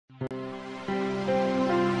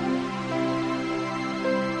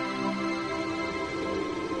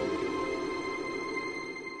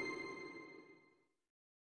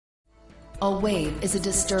A wave is a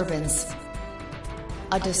disturbance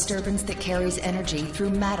that carries energy through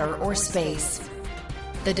matter or space.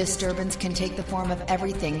 The disturbance can take the form of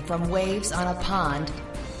everything from waves on a pond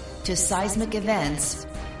to seismic events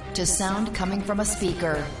to sound coming from a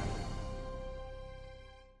speaker.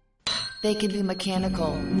 They can be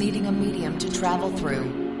mechanical, needing a medium to travel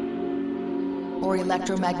through, or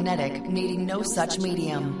electromagnetic, needing no such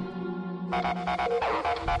medium.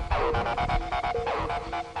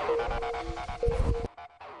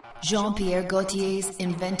 Jean-Pierre Gaultier's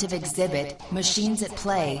inventive exhibit, Machines at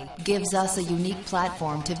Play, gives us a unique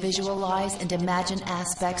platform to visualize and imagine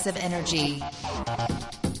aspects of energy.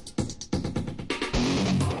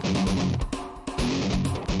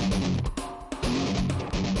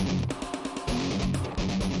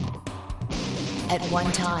 At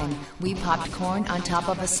one time, we popped corn on top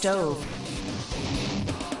of a stove.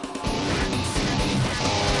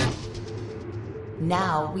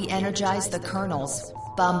 Now we energize the kernels,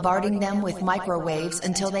 bombarding them with microwaves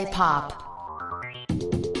until they pop.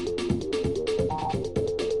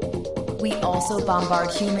 We also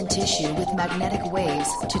bombard human tissue with magnetic waves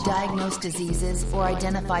to diagnose diseases or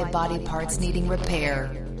identify body parts needing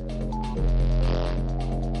repair.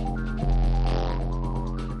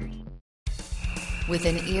 With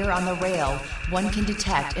an ear on the rail, one can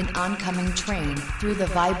detect an oncoming train through the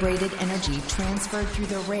vibrated energy transferred through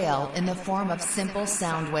the rail in the form of simple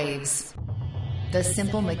sound waves. The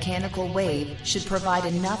simple mechanical wave should provide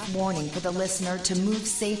enough warning for the listener to move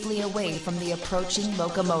safely away from the approaching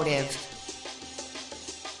locomotive.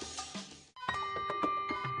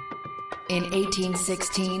 In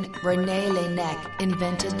 1816, René Laennec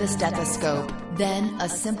invented the stethoscope, then a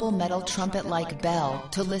simple metal trumpet-like bell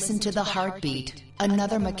to listen to the heartbeat,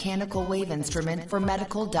 another mechanical wave instrument for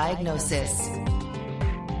medical diagnosis.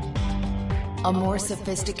 A more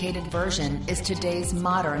sophisticated version is today's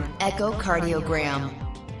modern echocardiogram,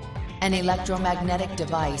 an electromagnetic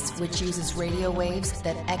device which uses radio waves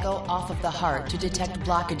that echo off of the heart to detect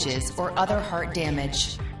blockages or other heart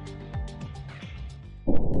damage.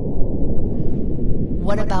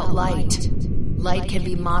 What about light? Light can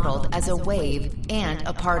be modeled as a wave and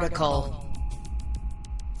a particle.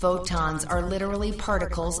 Photons are literally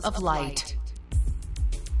particles of light.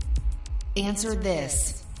 Answer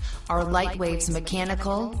this. Are light waves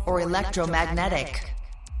mechanical or electromagnetic?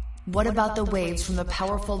 What about the waves from the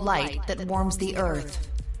powerful light that warms the earth?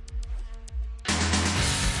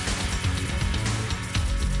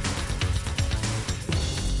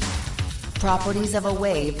 Properties of a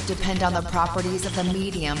wave depend on the properties of the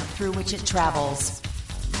medium through which it travels.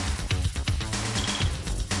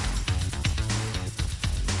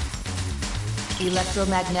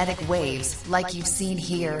 Electromagnetic waves, like you've seen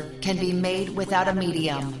here, can be made without a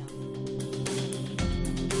medium.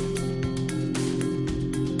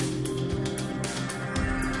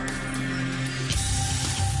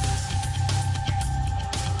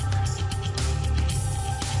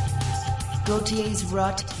 Gaultier's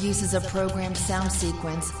rut uses a programmed sound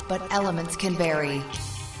sequence, but elements can vary.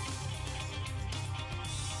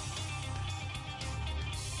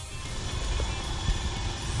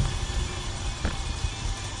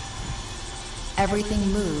 Everything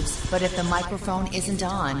moves, but if the microphone isn't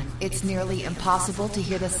on, it's nearly impossible to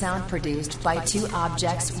hear the sound produced by two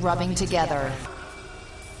objects rubbing together.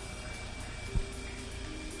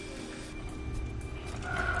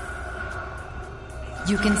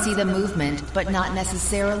 You can see the movement, but not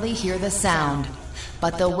necessarily hear the sound.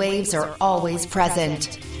 But the waves are always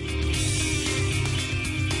present.